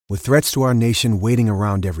With threats to our nation waiting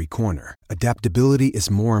around every corner, adaptability is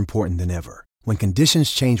more important than ever. When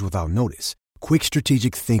conditions change without notice, quick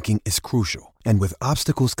strategic thinking is crucial. And with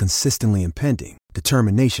obstacles consistently impending,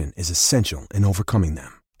 determination is essential in overcoming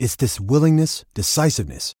them. It's this willingness,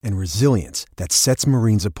 decisiveness, and resilience that sets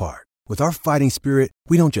Marines apart. With our fighting spirit,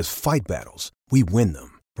 we don't just fight battles, we win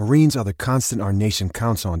them. Marines are the constant our nation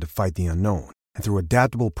counts on to fight the unknown. And through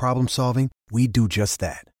adaptable problem solving, we do just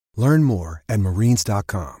that. Learn more at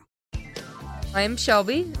marines.com. I'm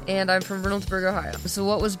Shelby, and I'm from Reynoldsburg, Ohio. So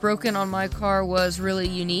what was broken on my car was really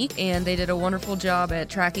unique, and they did a wonderful job at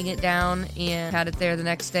tracking it down and had it there the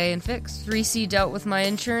next day and fixed. 3C dealt with my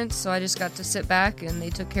insurance, so I just got to sit back, and they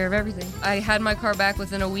took care of everything. I had my car back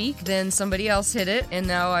within a week, then somebody else hit it, and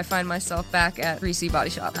now I find myself back at 3C Body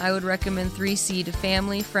Shop. I would recommend 3C to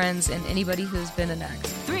family, friends, and anybody who has been in an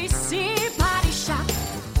accident. 3C Body Shop,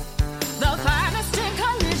 the finest in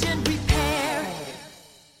collision repair.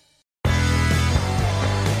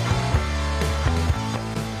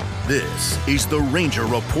 This is the Ranger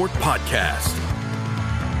Report Podcast.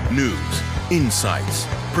 News, insights,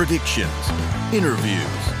 predictions, interviews,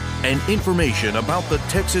 and information about the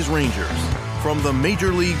Texas Rangers from the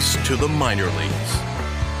major leagues to the minor leagues.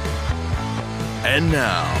 And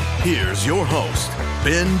now, here's your host,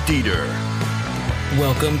 Ben Dieter.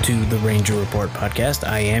 Welcome to the Ranger Report Podcast.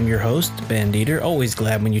 I am your host, Ben Dieter. Always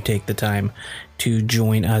glad when you take the time to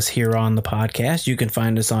join us here on the podcast. You can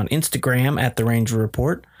find us on Instagram at The Ranger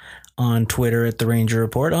Report, on Twitter at The Ranger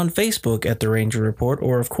Report, on Facebook at The Ranger Report,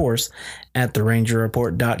 or of course at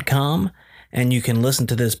therangerreport.com. And you can listen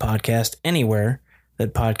to this podcast anywhere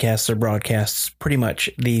that podcasts are broadcasts pretty much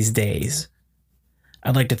these days.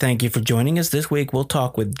 I'd like to thank you for joining us. This week we'll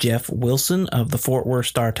talk with Jeff Wilson of the Fort Worth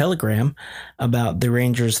Star-Telegram about the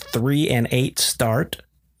Rangers' 3-8 start.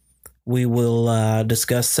 We will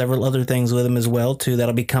discuss several other things with him as well, too.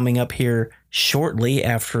 That'll be coming up here shortly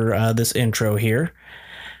after this intro here.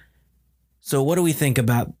 So what do we think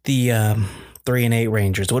about the 3-8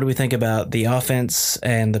 Rangers? What do we think about the offense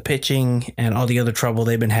and the pitching and all the other trouble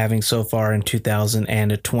they've been having so far in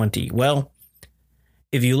 2020? Well,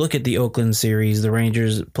 if you look at the Oakland series, the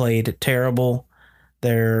Rangers played terrible.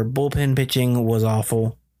 Their bullpen pitching was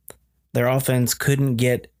awful. Their offense couldn't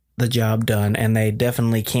get the job done, and they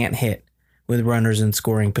definitely can't hit with runners in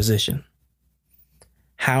scoring position.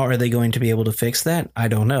 How are they going to be able to fix that? I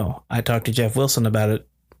don't know. I talked to Jeff Wilson about it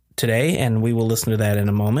today, and we will listen to that in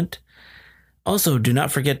a moment. Also, do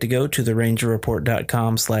not forget to go to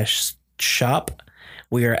therangerreport.com/shop.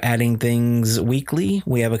 We are adding things weekly.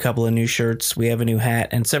 We have a couple of new shirts. We have a new hat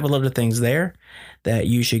and several other things there that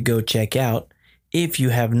you should go check out if you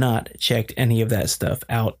have not checked any of that stuff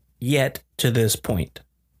out yet to this point.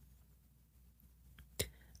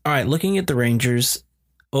 All right, looking at the Rangers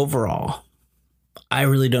overall, I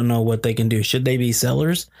really don't know what they can do. Should they be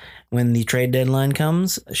sellers when the trade deadline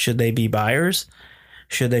comes? Should they be buyers?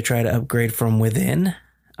 Should they try to upgrade from within?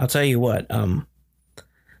 I'll tell you what,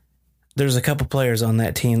 there's a couple players on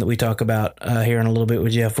that team that we talk about here in a little bit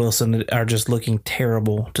with Jeff Wilson that are just looking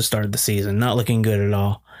terrible to start the season. Not looking good at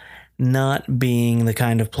all. Not being the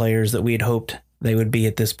kind of players that we had hoped they would be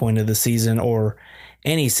at this point of the season or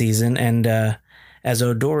any season. And as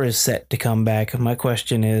Odor is set to come back, my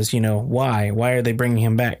question is, why? Why are they bringing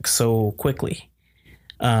him back so quickly?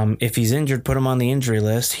 If he's injured, put him on the injury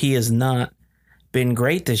list. He has not been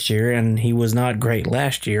great this year, and he was not great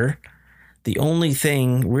last year. The only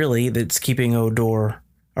thing really that's keeping Odor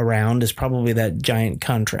around is probably that giant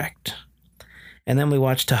contract. And then we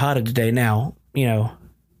watched Tejada today. Now,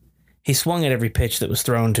 he swung at every pitch that was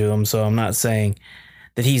thrown to him, so I'm not saying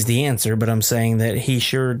that he's the answer, but I'm saying that he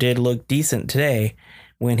sure did look decent today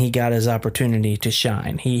when he got his opportunity to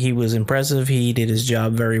shine. He was impressive. He did his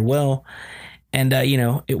job very well. And,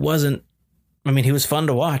 it wasn't, he was fun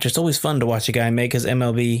to watch. It's always fun to watch a guy make his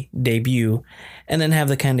MLB debut and then have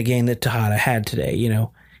the kind of game that Tejada had today.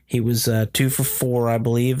 He was 2 for 4, I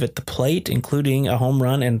believe, at the plate, including a home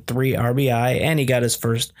run and 3 RBI, and he got his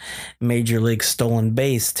first major league stolen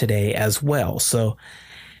base today as well. So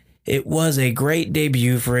it was a great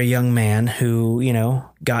debut for a young man who,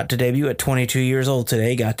 got to debut at 22 years old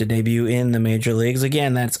today, got to debut in the major leagues.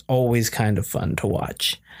 Again, that's always kind of fun to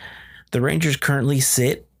watch. The Rangers currently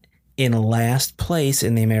sit in last place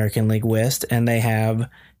in the American League West, and they have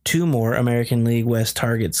 2 more American League West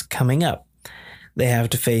targets coming up. They have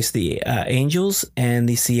to face the Angels and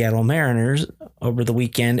the Seattle Mariners over the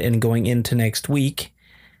weekend and going into next week.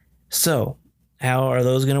 So, how are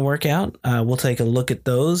those going to work out? We'll take a look at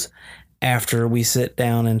those after we sit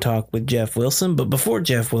down and talk with Jeff Wilson. But before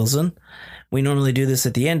Jeff Wilson, we normally do this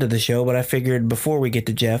at the end of the show, but I figured before we get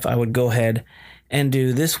to Jeff, I would go ahead and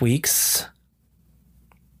do this week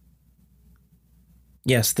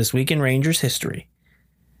in Rangers history.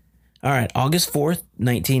 All right, August 4th,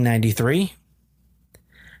 1993.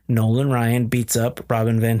 Nolan Ryan beats up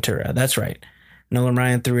Robin Ventura. That's right. Nolan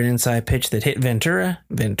Ryan threw an inside pitch that hit Ventura.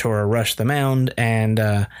 Ventura rushed the mound,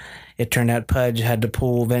 and it turned out Pudge had to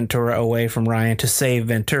pull Ventura away from Ryan to save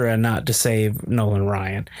Ventura, not to save Nolan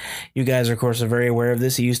Ryan. You guys, of course, are very aware of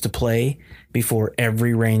this. He used to play before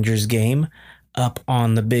every Rangers game up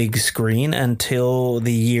on the big screen until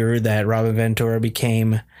the year that Robin Ventura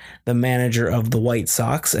became the manager of the White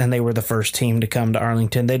Sox, and they were the first team to come to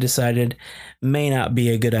Arlington. They decided may not be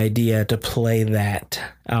a good idea to play that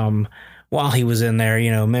while he was in there.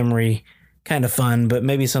 Memory kind of fun, but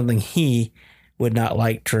maybe something he would not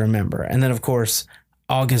like to remember. And then, of course,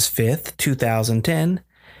 August 5th, 2010,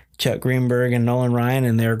 Chuck Greenberg and Nolan Ryan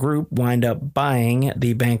and their group wind up buying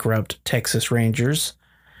the bankrupt Texas Rangers.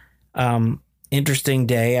 Interesting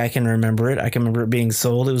day. I can remember it. I can remember it being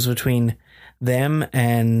sold. It was between them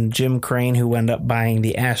and Jim Crane, who wound up buying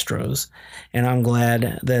the Astros. And I'm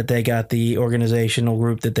glad that they got the organizational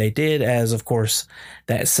group that they did, as, of course,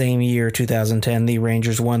 that same year, 2010, the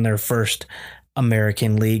Rangers won their first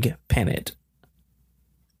American League pennant.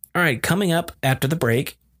 All right, coming up after the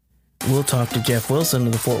break, we'll talk to Jeff Wilson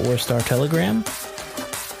of the Fort Worth Star-Telegram.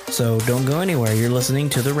 So don't go anywhere. You're listening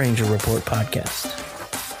to the Ranger Report podcast.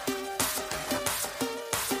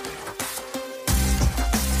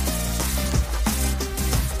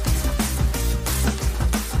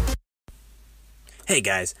 Hey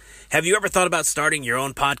guys, have you ever thought about starting your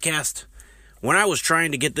own podcast? When I was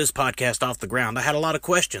trying to get this podcast off the ground, I had a lot of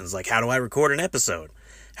questions, like how do I record an episode?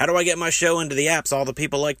 How do I get my show into the apps all the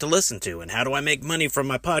people like to listen to? And how do I make money from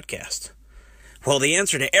my podcast? Well, the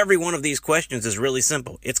answer to every one of these questions is really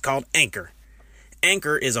simple. It's called Anchor.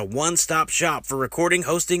 Anchor is a one-stop shop for recording,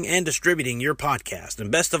 hosting, and distributing your podcast. And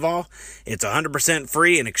best of all, it's 100%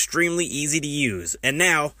 free and extremely easy to use. And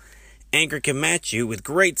now, Anchor can match you with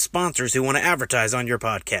great sponsors who want to advertise on your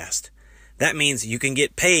podcast. That means you can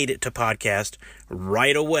get paid to podcast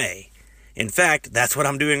right away. In fact, that's what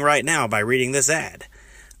I'm doing right now by reading this ad.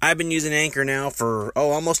 I've been using Anchor now for,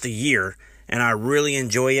 almost a year, and I really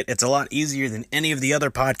enjoy it. It's a lot easier than any of the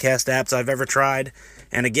other podcast apps I've ever tried.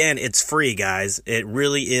 And again, it's free, guys. It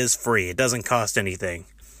really is free. It doesn't cost anything.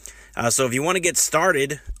 So if you want to get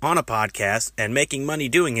started on a podcast and making money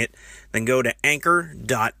doing it, then go to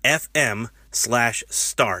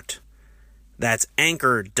anchor.fm/start. That's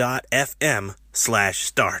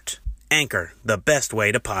anchor.fm/start. Anchor, the best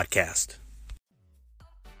way to podcast.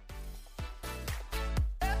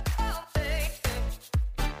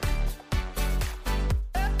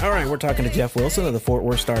 All right, we're talking to Jeff Wilson of the Fort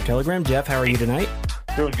Worth Star-Telegram. Jeff, how are you tonight?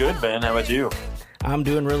 Doing good, Ben. How about you? I'm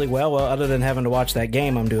doing really well. Well, other than having to watch that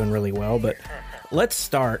game, I'm doing really well. But let's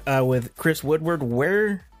start with Chris Woodward.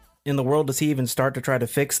 Where in the world does he even start to try to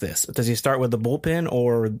fix this? Does he start with the bullpen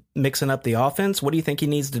or mixing up the offense? What do you think he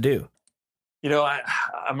needs to do?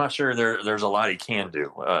 I'm not sure there's a lot he can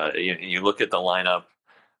do. You look at the lineup,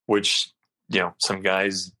 which, some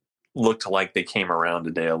guys looked like they came around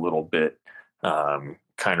today a little bit. Kiner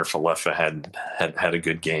Falefa had a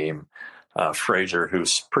good game. Frazier,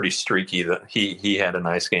 who's pretty streaky, that he had a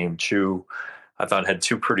nice game. Chu, I thought, had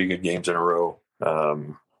two pretty good games in a row.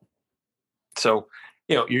 So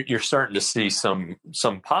you're starting to see some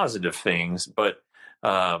positive things, but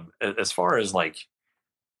as far as like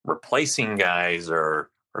replacing guys or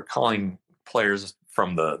calling players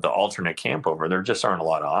from the alternate camp over, there just aren't a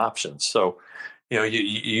lot of options. So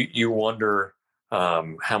you wonder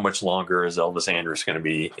how much longer is Elvis Andrus going to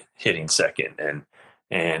be hitting second, and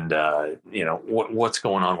what's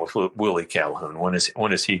going on with Willie Calhoun? When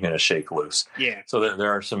is he going to shake loose? Yeah. So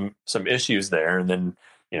there are some issues there, and then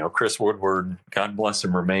Chris Woodward, God bless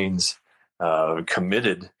him, remains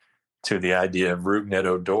committed to the idea of Rougned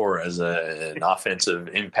Odor as an offensive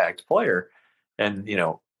impact player, and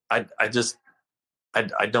I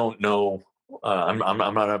don't know. I'm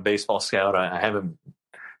not a baseball scout. I haven't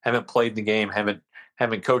played the game, haven't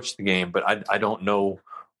coached the game, but I don't know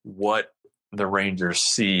what the Rangers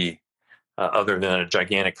see other than a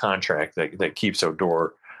gigantic contract that keeps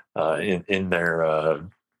Odor in their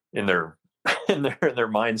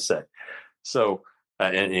mindset. So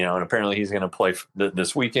and apparently he's going to play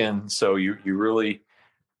this weekend. So you really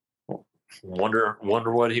wonder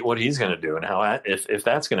what he's going to do and how if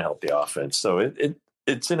that's going to help the offense. So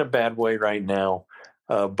it's in a bad way right now.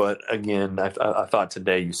 But again, I thought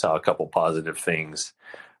today you saw a couple positive things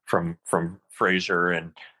from Frazier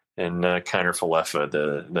and Kiner Falefa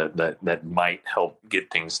that might help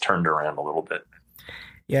get things turned around a little bit.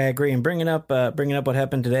 Yeah, I agree. And bringing up what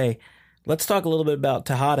happened today, Let's talk a little bit about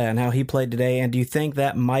Tejada and how he played today. And do you think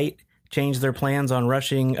that might change their plans on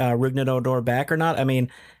rushing Rougned Odor back or not? I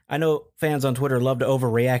mean, I know fans on Twitter love to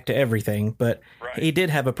overreact to everything, but he did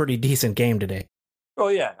have a pretty decent game today. Oh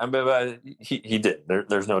yeah, I mean, he did.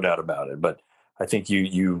 There's no doubt about it. But I think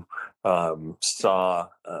you saw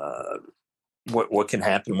what can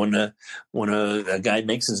happen when a guy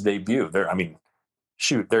makes his debut. There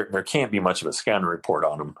can't be much of a scouting report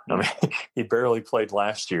on him. I mean, he barely played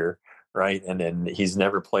last year, right? And then he's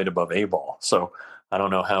never played above A ball. So I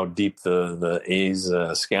don't know how deep the A's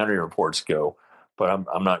scouting reports go, but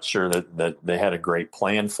I'm not sure that they had a great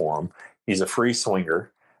plan for him. He's a free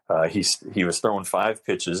swinger. He was throwing 5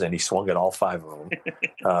 pitches and he swung at all 5 of them.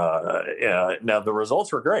 Now the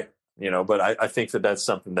results were great, but I think that's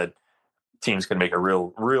something that teams can make a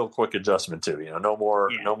real quick adjustment to. No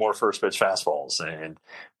more first pitch fastballs, and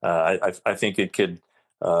I think it could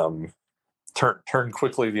turn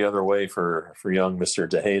quickly the other way for young Mr.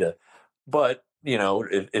 Tejada. But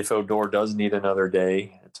if Odor does need another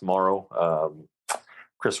day tomorrow,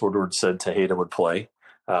 Chris Woodward said Tejada would play.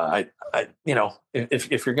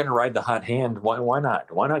 If you're going to ride the hot hand, why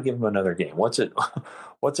not? Why not give him another game? What's it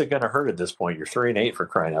going to hurt at this point? You're 3-8 for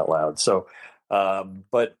crying out loud. So,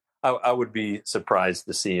 but I would be surprised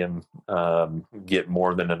to see him get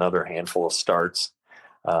more than another handful of starts.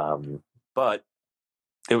 But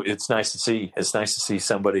it's nice to see. It's nice to see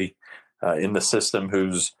somebody in the system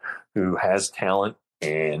who has talent,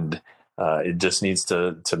 and it just needs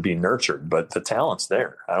to be nurtured. But the talent's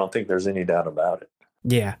there. I don't think there's any doubt about it.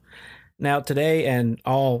 Yeah. Now today and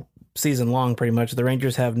all season long, pretty much, the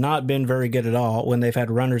Rangers have not been very good at all when they've had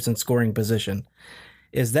runners in scoring position.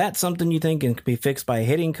 Is that something you think can be fixed by a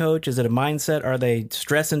hitting coach? Is it a mindset? Are they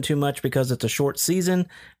stressing too much because it's a short season?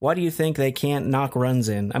 Why do you think they can't knock runs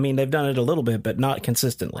in? I mean, they've done it a little bit, but not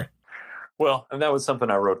consistently. Well, and that was something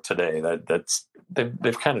I wrote today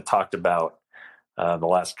they've kind of talked about the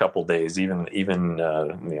last couple of days. Even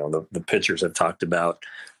the pitchers have talked about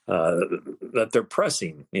that they're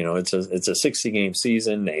pressing. It's a 60-game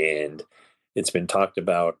season, and it's been talked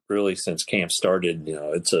about really since camp started.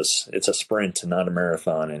 It's a sprint and not a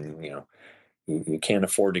marathon, and you can't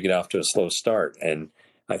afford to get off to a slow start. And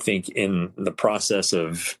I think in the process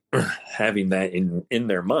of having that in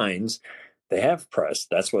their minds, they have pressed.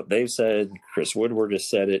 That's what they've said. Chris Woodward has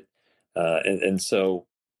said it, and so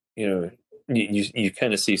you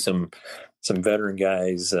kind of see some veteran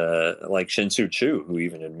guys like Shin-Soo Choo, who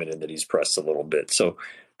even admitted that he's pressed a little bit. So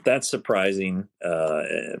that's surprising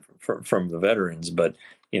from the veterans. But,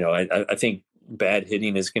 I think bad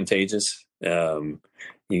hitting is contagious.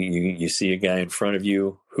 You see a guy in front of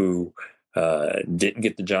you who didn't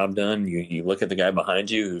get the job done. You look at the guy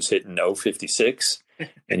behind you who's hitting 056,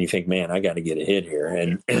 and you think, man, I got to get a hit here.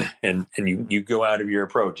 And you go out of your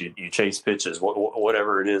approach. You chase pitches,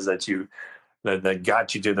 whatever it is that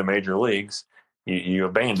got you to the major leagues, you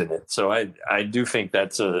abandon it. So I do think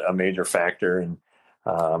that's a major factor. And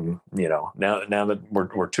now that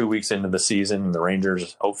we're 2 weeks into the season, the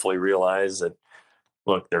Rangers hopefully realize that,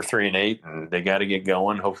 look, they're 3-8 and they got to get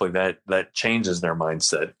going. Hopefully that changes their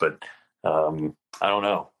mindset. But I don't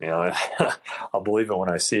know. I'll believe it when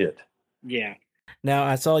I see it. Yeah. Now,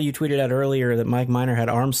 I saw you tweeted out earlier that Mike Minor had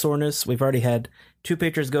arm soreness. We've already had 2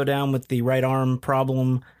 pitchers go down with the right arm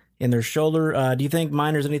problem in their shoulder. Do you think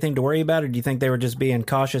Minor's anything to worry about, or do you think they were just being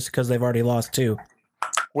cautious because they've already lost 2?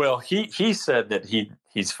 Well, he said that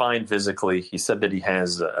he's fine physically. He said that he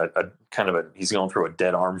has a kind of he's going through a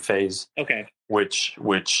dead arm phase. Okay. Which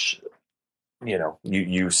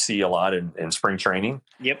you see a lot in spring training.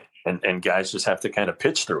 Yep. And guys just have to kind of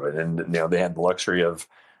pitch through it. And they had the luxury of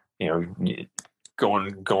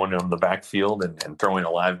going on the backfield and throwing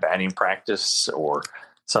a live batting practice or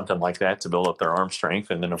something like that to build up their arm strength.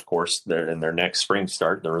 And then, of course, in their next spring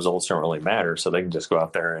start, the results don't really matter. So they can just go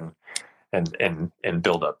out there and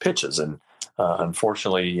build up pitches. And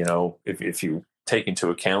unfortunately, if you take into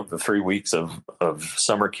account the 3 weeks of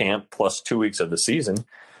summer camp plus 2 weeks of the season,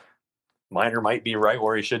 Minor might be right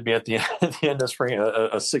where he should be at the end of spring,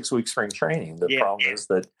 a 6-week spring training. The problem is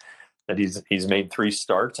that he's made 3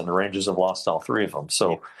 starts and the Rangers have lost all 3 of them.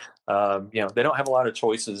 So, they don't have a lot of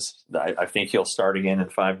choices. I think he'll start again in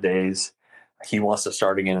 5 days. He wants to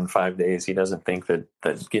start again in 5 days. He doesn't think that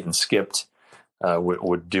getting skipped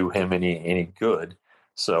would do him any good.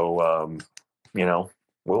 So,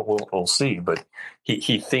 we'll see. But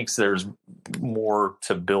he thinks there's more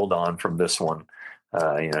to build on from this one.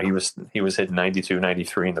 He was hitting 92,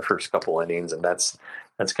 93 in the first couple innings, and that's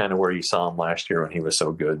kind of where you saw him last year when he was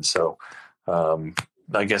so good. So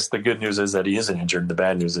I guess the good news is that he isn't injured. The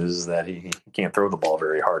bad news is that he can't throw the ball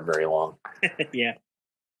very hard, very long. Yeah.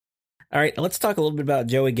 All right, let's talk a little bit about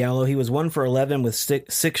Joey Gallo. He was 1 for 11 with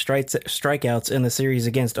six strikeouts in the series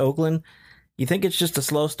against Oakland. You think it's just a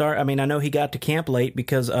slow start? I mean, I know he got to camp late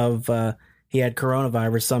because of he had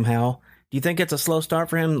coronavirus somehow. Do you think it's a slow start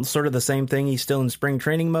for him, sort of the same thing? He's still in spring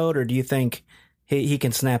training mode, or do you think he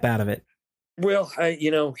can snap out of it? Well,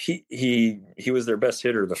 he was their best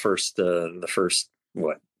hitter the first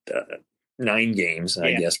 9 games,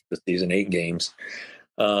 I guess, the season, 8 games.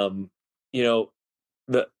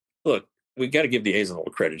 Look, we got to give the A's a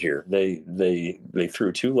little credit here. They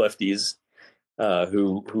threw 2 lefties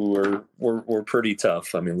who were pretty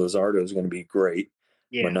tough. I mean, Luzardo is going to be great.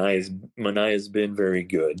 Yeah. Manaya's been very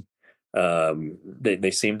good.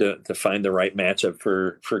 They seem to find the right matchup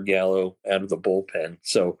for Gallo out of the bullpen.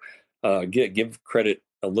 So give credit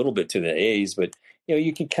a little bit to the A's, but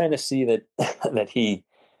you can kind of see that he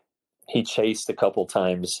chased a couple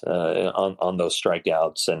times on those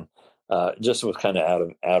strikeouts and just was kind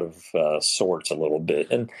of out of sorts a little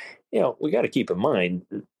bit. And we got to keep in mind,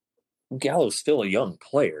 Gallo's still a young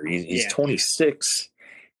player. He's 26.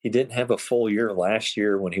 He didn't have a full year last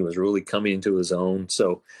year when he was really coming into his own.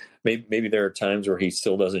 So maybe there are times where he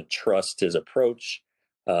still doesn't trust his approach.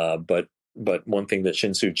 But one thing that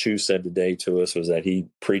Shin-Soo Choo said today to us was that he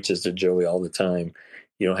preaches to Joey all the time.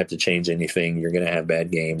 You don't have to change anything. You're going to have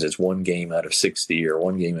bad games. It's 1 game out of 60 or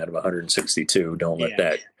 1 game out of 162. Don't let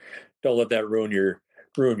that ruin your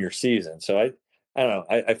season. So I don't know.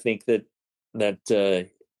 I think that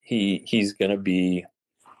he's going to be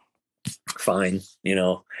fine.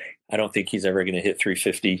 I don't think he's ever going to hit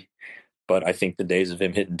 350, but I think the days of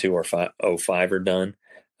him hitting 205 are done.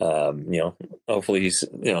 Hopefully he's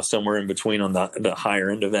somewhere in between on the higher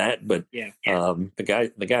end of that. But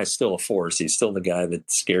the guy's still a force. He's still the guy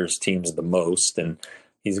that scares teams the most, and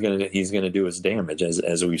he's gonna do his damage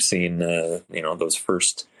as we've seen. Those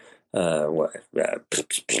first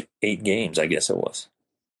 8 games, I guess it was.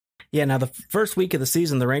 Yeah, now the first week of the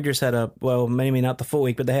season, the Rangers had maybe not the full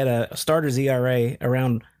week, but they had a starter's ERA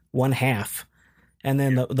around 1.5. And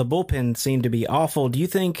then the bullpen seemed to be awful. Do you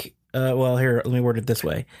think, here, let me word it this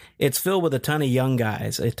way. It's filled with a ton of young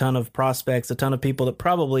guys, a ton of prospects, a ton of people that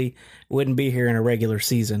probably wouldn't be here in a regular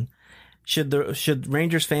season. Should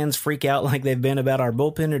Rangers fans freak out like they've been about our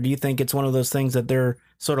bullpen, or do you think it's one of those things that they're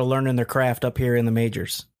sort of learning their craft up here in the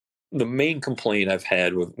majors? The main complaint I've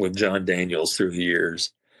had with John Daniels through the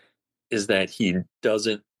years is that he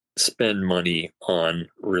doesn't spend money on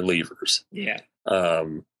relievers. Yeah.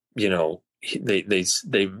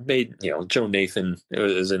 They made, Joe Nathan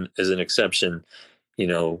is an exception.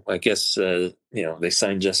 I guess, they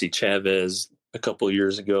signed Jesse Chavez a couple of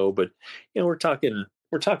years ago, but, we're talking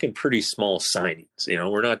pretty small signings.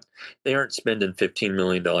 They aren't spending $15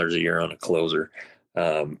 million a year on a closer.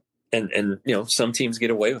 And some teams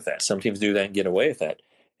get away with that. Some teams do that and get away with that.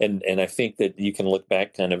 And I think that you can look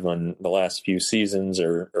back kind of on the last few seasons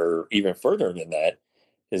or even further than that,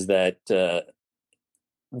 is that the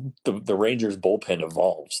Rangers bullpen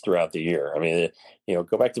evolves throughout the year. I mean,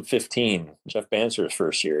 go back to 2015, Jeff Banser's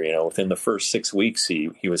first year, within the first 6 weeks, he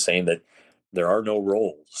was saying that there are no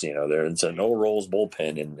roles, there's a no roles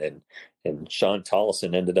bullpen, and Sean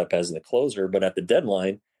Tollison ended up as the closer, but at the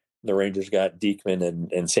deadline, the Rangers got Diekman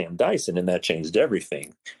and Sam Dyson, and that changed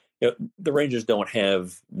everything. The Rangers don't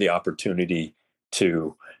have the opportunity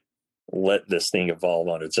to let this thing evolve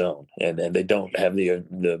on its own, and they don't have the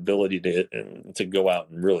ability to go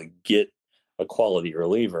out and really get a quality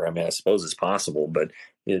reliever. I mean, I suppose it's possible, but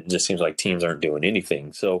it just seems like teams aren't doing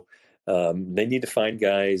anything. So they need to find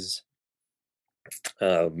guys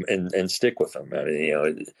and stick with them. I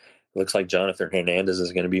mean, it looks like Jonathan Hernandez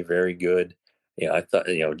is going to be very good. I thought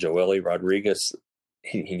Joely Rodriguez,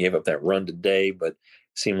 he gave up that run today, but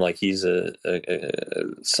seemed like he's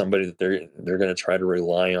somebody that they're going to try to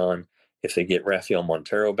rely on. If they get Rafael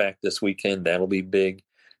Montero back this weekend, that'll be big.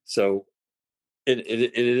 So it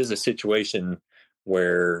is a situation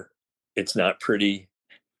where it's not pretty,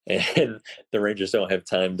 and the Rangers don't have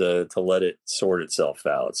time to let it sort itself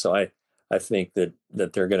out. So I think that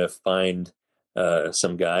they're going to find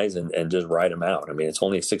some guys and just ride them out. I mean, it's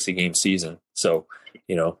only a 60-game season, so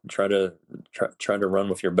try to run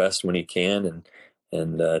with your best when you can,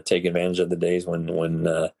 and take advantage of the days when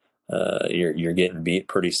you're getting beat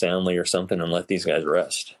pretty soundly or something, and let these guys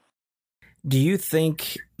rest. Do you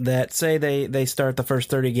think that, say they start the first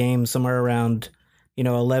 30 games somewhere around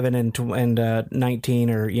 11 and 19,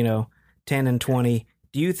 or 10 and 20?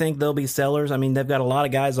 Do you think they'll be sellers? I mean, they've got a lot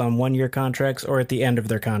of guys on 1-year contracts or at the end of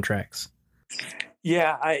their contracts.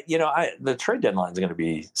 Yeah, the trade deadline is going to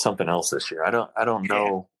be something else this year. I don't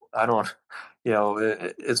know. I don't.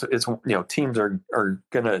 It's teams are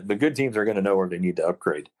gonna, the good teams are gonna know where they need to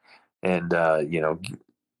upgrade. and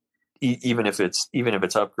even if it's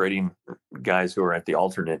upgrading guys who are at the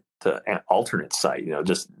alternate site,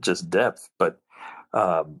 just depth, but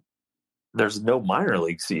there's no minor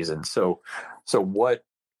league season. So what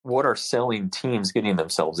are selling teams getting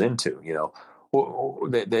themselves into?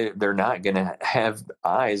 They're not going to have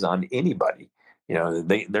eyes on anybody.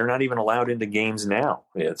 They're not even allowed into games now.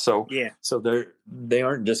 So they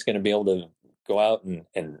aren't just going to be able to go out and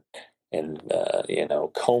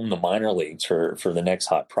comb the minor leagues for the next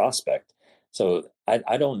hot prospect. So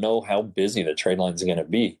I don't know how busy the trade line is going to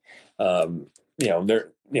be.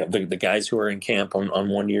 The guys who are in camp on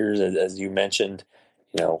 1 year, as you mentioned,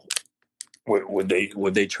 would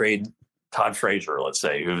they trade Todd Frazier, let's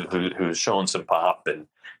say, who's shown some pop and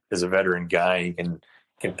is a veteran guy, he can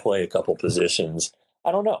play a couple positions.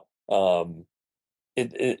 I don't know.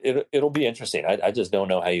 It'll be interesting. I just don't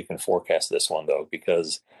know how you can forecast this one though,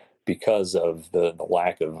 because of the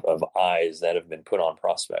lack of eyes that have been put on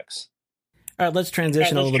prospects. All right, let's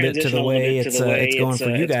transition a little bit to the way it's going for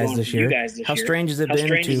you guys this year. How strange has it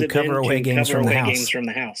been to cover away games from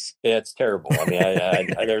the house? Yeah, it's terrible. I mean,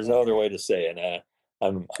 I there's no other way to say it.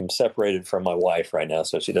 I'm separated from my wife right now,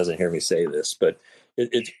 so she doesn't hear me say this. But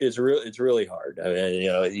it's really hard. I mean,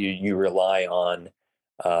 you rely on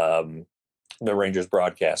the Rangers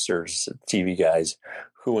broadcasters, TV guys,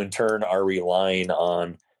 who in turn are relying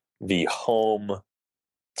on the home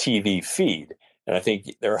TV feed. And I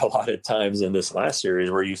think there are a lot of times in this last series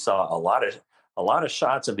where you saw a lot of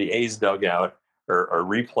shots of the A's dugout or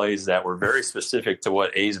replays that were very specific to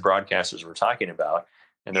what A's broadcasters were talking about.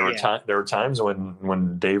 And there were times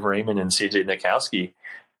when Dave Raymond and CJ Nitkowski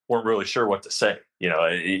weren't really sure what to say.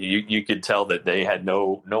 You could tell that they had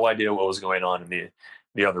no idea what was going on in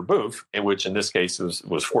the other booth, which in this case was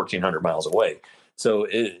 1,400 miles away. So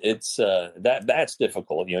it's that's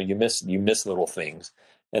difficult. You miss little things,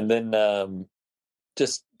 and then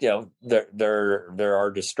there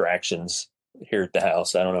are distractions here at the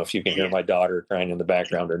house. I don't know if you can hear my daughter crying in the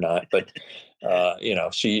background or not, but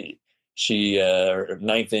she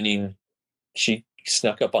ninth inning, she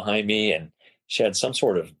snuck up behind me and she had some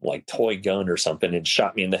sort of like toy gun or something and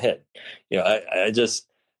shot me in the head. I just.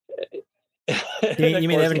 You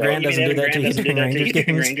mean Evan Grant doesn't do that to you during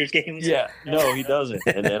Rangers games? Yeah, no, he doesn't.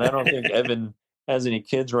 And I don't think Evan has any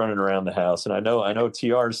kids running around the house. And I know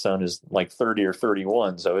TR's son is like 30 or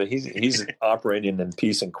 31, so he's operating in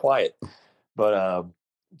peace and quiet. But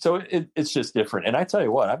so it's just different. And I tell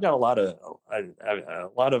you what, I've got a lot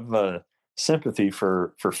of sympathy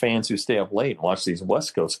for fans who stay up late and watch these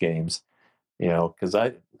West Coast games. Because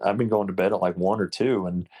I've been going to bed at like 1 or 2,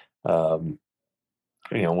 and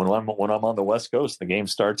when I'm on the West Coast, the game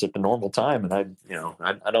starts at the normal time, and I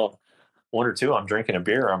don't 1 or 2. I'm drinking a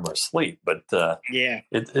beer, I'm asleep. But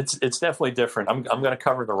it's definitely different. I'm going to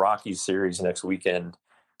cover the Rockies series next weekend.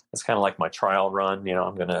 It's kind of like my trial run.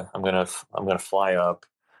 I'm gonna fly up,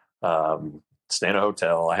 stay in a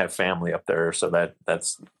hotel. I have family up there, so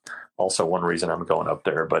that's also one reason I'm going up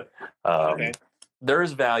there. But there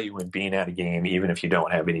is value in being at a game, even if you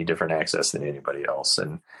don't have any different access than anybody else.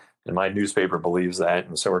 And my newspaper believes that,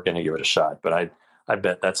 and so we're going to give it a shot. But I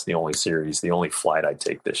bet that's the only flight I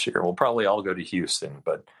take this year. We'll probably all go to Houston,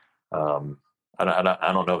 but I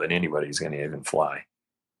don't know that anybody's going to even fly.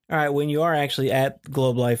 All right, when you are actually at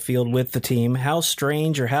Globe Life Field with the team, how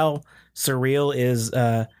strange or how surreal is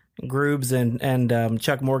Groobs and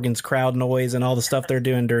Chuck Morgan's crowd noise and all the stuff they're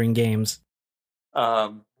doing during games?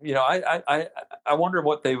 I wonder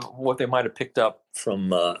what they might have picked up from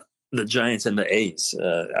the Giants and the A's.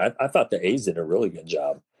 I thought the A's did a really good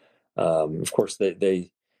job. Of course, they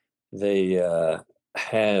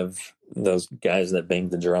have those guys that bang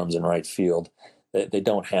the drums in right field. They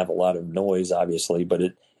don't have a lot of noise, obviously, but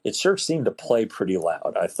it sure seemed to play pretty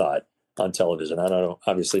loud, I thought, on television. I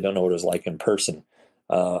obviously don't know what it was like in person.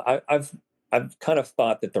 I've kind of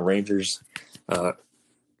thought that the Rangers,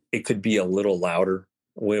 it could be a little louder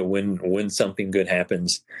when something good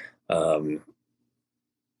happens. They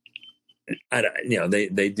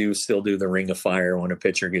do still do the Ring of Fire when a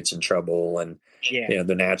pitcher gets in trouble, and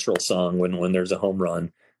the natural song when there's a home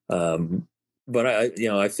run. But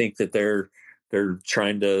I think that they're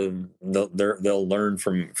trying to they'll learn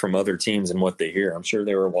from other teams and what they hear. I'm sure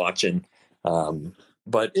they were watching,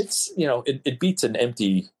 but it's it beats an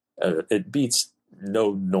empty. It beats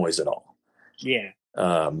no noise at all. Yeah.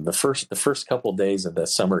 The first couple of days of the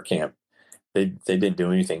summer camp, they didn't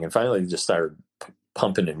do anything, and finally they just started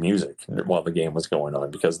pumping in music while the game was going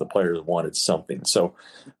on because the players wanted something. So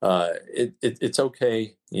it's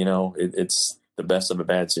okay. It's the best of a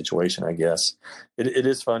bad situation, I guess. It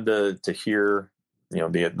is fun to hear,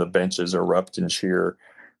 the benches erupt and cheer.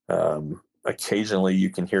 Occasionally you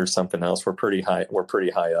can hear something else. We're pretty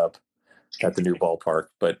high up at the new ballpark,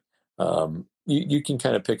 but you can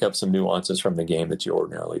kind of pick up some nuances from the game that you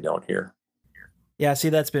ordinarily don't hear. Yeah, see,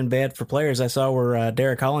 that's been bad for players. I saw where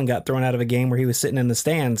Derek Holland got thrown out of a game where he was sitting in the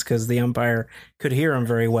stands because the umpire could hear him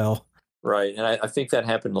very well. Right, and I think that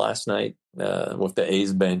happened last night with the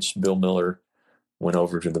A's bench. Bill Miller went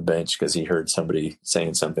over to the bench because he heard somebody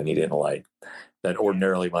saying something he didn't like that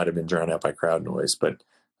ordinarily might have been drowned out by crowd noise. But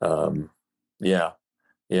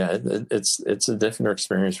it's a different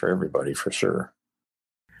experience for everybody, for sure.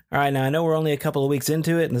 All right, now I know we're only a couple of weeks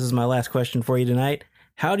into it, and this is my last question for you tonight.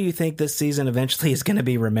 How do you think this season eventually is going to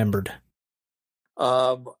be remembered?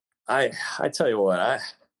 I tell you what,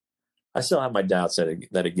 I still have my doubts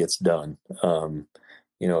that it gets done.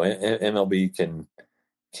 MLB can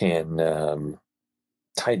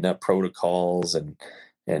tighten up protocols and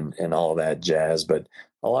all of that jazz, but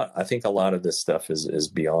I think a lot of this stuff is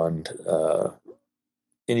beyond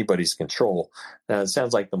anybody's control. Now, it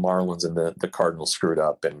sounds like the Marlins and the Cardinals screwed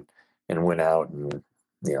up and went out and,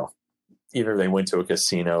 either they went to a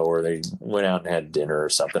casino or they went out and had dinner or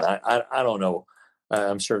something. I don't know.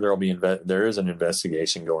 I'm sure there is an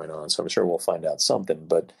investigation going on, so I'm sure we'll find out something.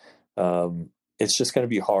 But it's just going to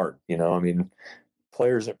be hard, I mean,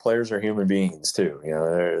 players are human beings too.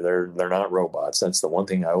 They're not robots. That's the one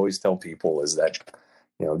thing I always tell people is that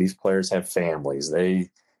these players have families. They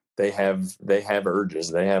have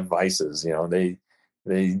urges. They have vices.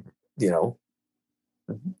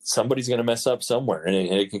 Somebody's going to mess up somewhere, and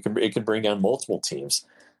it can bring down multiple teams.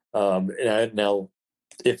 Now,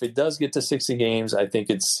 if it does get to 60 games, I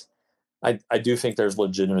think I do think there's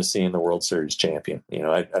legitimacy in the World Series champion.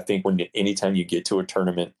 I think anytime you get to a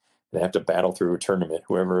tournament and have to battle through a tournament,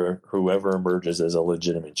 whoever emerges as a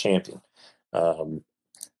legitimate champion.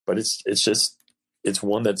 But it's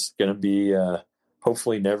one that's going to be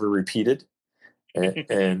hopefully never repeated.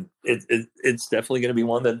 And it's definitely going to be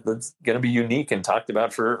one that's going to be unique and talked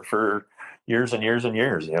about for years and years and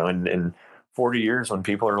years. In 40 years, when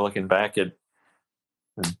people are looking back at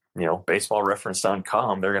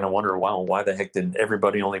baseballreference.com, they're going to wonder, wow, why the heck did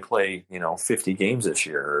everybody only play 50 games this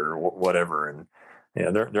year or whatever? And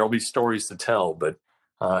there'll be stories to tell, but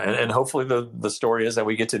and hopefully the story is that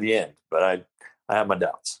we get to the end. But I have my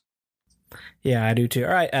doubts. Yeah, I do too.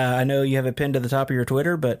 All right, I know you have it pinned to the top of your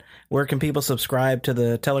Twitter, but where can people subscribe to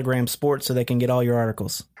the Telegram Sports so they can get all your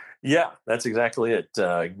articles? Yeah, that's exactly it.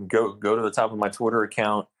 Go to the top of my Twitter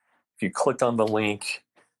account. If you click on the link,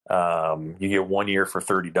 you get 1 year for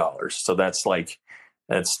 $30. So that's what,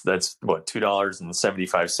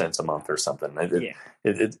 $2.75 a month or something.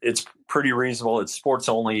 It's pretty reasonable. It's sports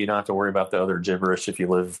only. You don't have to worry about the other gibberish if you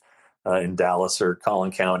live in Dallas or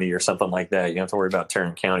Collin County or something like that. You don't have to worry about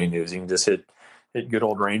Tarrant County news. You can just hit good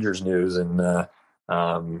old Rangers news, and we're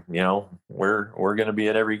going to be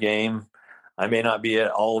at every game. I may not be at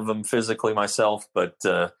all of them physically myself, but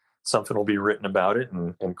something will be written about it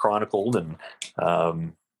and chronicled, and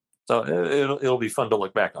so it'll be fun to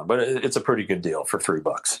look back on. But it's a pretty good deal for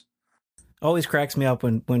 $3. Always cracks me up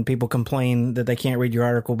when people complain that they can't read your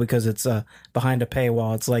article because it's behind a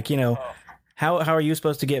paywall. It's like, how are you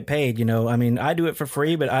supposed to get paid? I mean, I do it for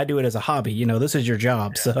free, but I do it as a hobby. This is your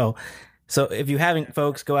job. Yeah. So if you haven't,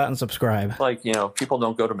 folks, go out and subscribe. Like, people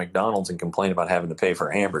don't go to McDonald's and complain about having to pay for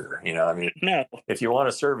a hamburger. I mean, no. If you want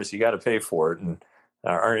a service, you got to pay for it. And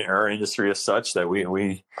our industry is such that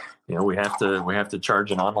we have to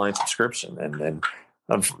charge an online subscription. And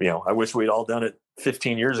I wish we'd all done it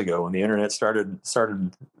 15 years ago when the internet started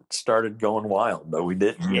going wild, but we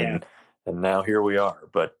didn't. Yeah. And now here we are.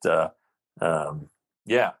 But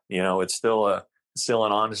it's still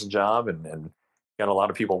an honest job, and got a lot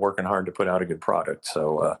of people working hard to put out a good product.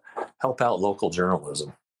 So help out local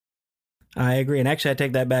journalism. I agree. And actually, I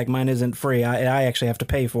take that back. Mine isn't free. I actually have to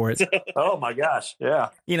pay for it. Oh, my gosh. Yeah.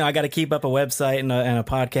 I got to keep up a website and a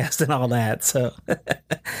podcast and all that. So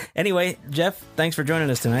anyway, Jeff, thanks for joining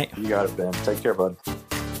us tonight. You got it, Ben. Take care, bud.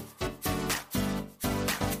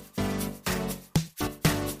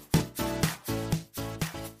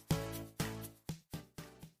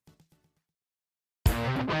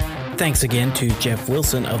 Thanks again to Jeff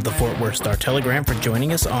Wilson of the Fort Worth Star-Telegram for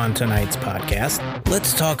joining us on tonight's podcast.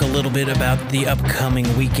 Let's talk a little bit about the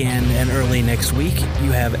upcoming weekend and early next week.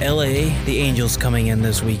 You have LA, the Angels, coming in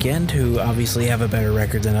this weekend, who obviously have a better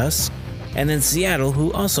record than us. And then Seattle,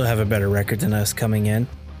 who also have a better record than us, coming in.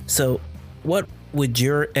 So what would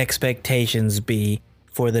your expectations be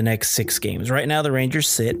for the next 6 games? Right now, the Rangers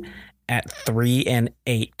sit at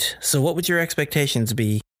 3-8. So what would your expectations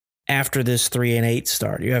be after this 3-8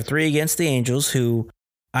 start? You have 3 against the Angels, who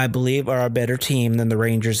I believe are a better team than the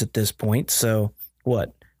Rangers at this point. So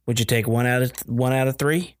what? Would you take one out of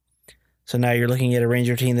 3? So now you're looking at a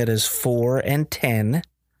Ranger team that is 4-10.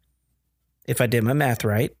 If I did my math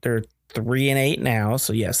right, they're 3-8 now.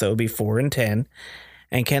 So yes, that would be 4-10.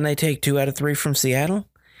 And can they take 2 out of 3 from Seattle?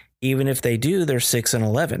 Even if they do, they're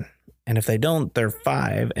 6-11. And if they don't, they're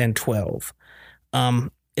 5-12.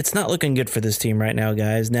 It's not looking good for this team right now,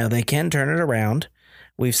 guys. Now, they can turn it around.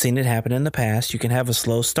 We've seen it happen in the past. You can have a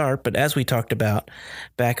slow start, but as we talked about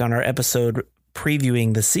back on our episode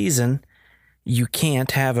previewing the season, you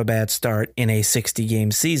can't have a bad start in a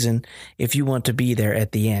 60-game season if you want to be there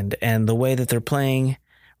at the end. And the way that they're playing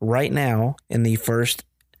right now in the first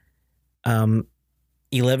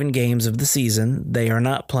 11 games of the season, they are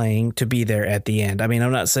not playing to be there at the end. I mean,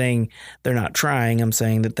 I'm not saying they're not trying. I'm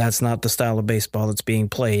saying that that's not the style of baseball that's being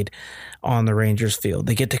played on the Rangers field.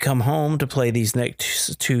 They get to come home to play these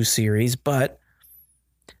next 2 series, but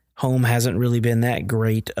home hasn't really been that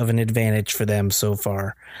great of an advantage for them so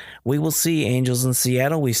far. We will see. Angels in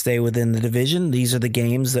Seattle. We stay within the division. These are the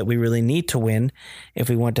games that we really need to win if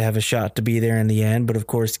we want to have a shot to be there in the end. But of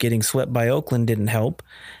course, getting swept by Oakland didn't help.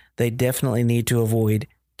 They definitely need to avoid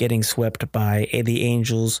getting swept by the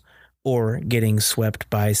Angels or getting swept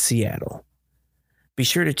by Seattle. Be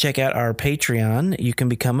sure to check out our Patreon. You can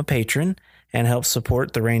become a patron and help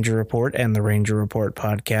support the Ranger Report and the Ranger Report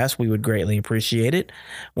podcast. We would greatly appreciate it.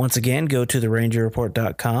 Once again, go to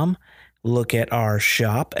therangerreport.com, look at our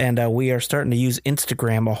shop, and we are starting to use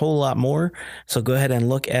Instagram a whole lot more. So go ahead and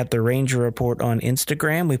look at the Ranger Report on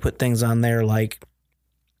Instagram. We put things on there like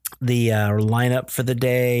the lineup for the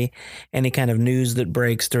day, any kind of news that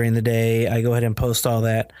breaks during the day. I go ahead and post all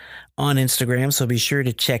that on Instagram, so be sure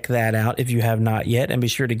to check that out if you have not yet, and be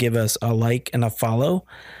sure to give us a like and a follow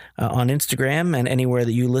on Instagram and anywhere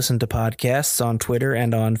that you listen to podcasts, on Twitter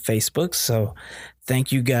and on Facebook. So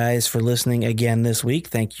thank you guys for listening again this week.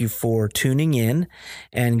 Thank you for tuning in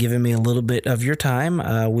and giving me a little bit of your time.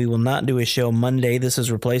 We will not do a show Monday. This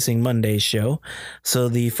is replacing Monday's show. So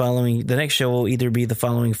the next show will either be the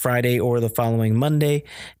following Friday or the following Monday,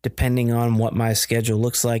 depending on what my schedule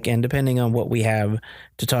looks like and depending on what we have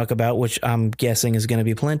to talk about, which I'm guessing is going to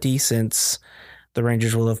be plenty since the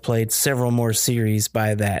Rangers will have played several more series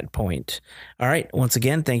by that point. All right. Once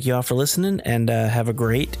again, thank you all for listening, and have a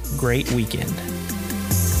great, great weekend.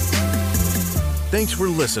 Thanks for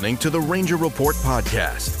listening to the Ranger Report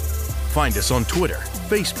podcast. Find us on Twitter,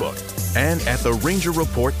 Facebook, and at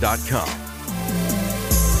therangerreport.com.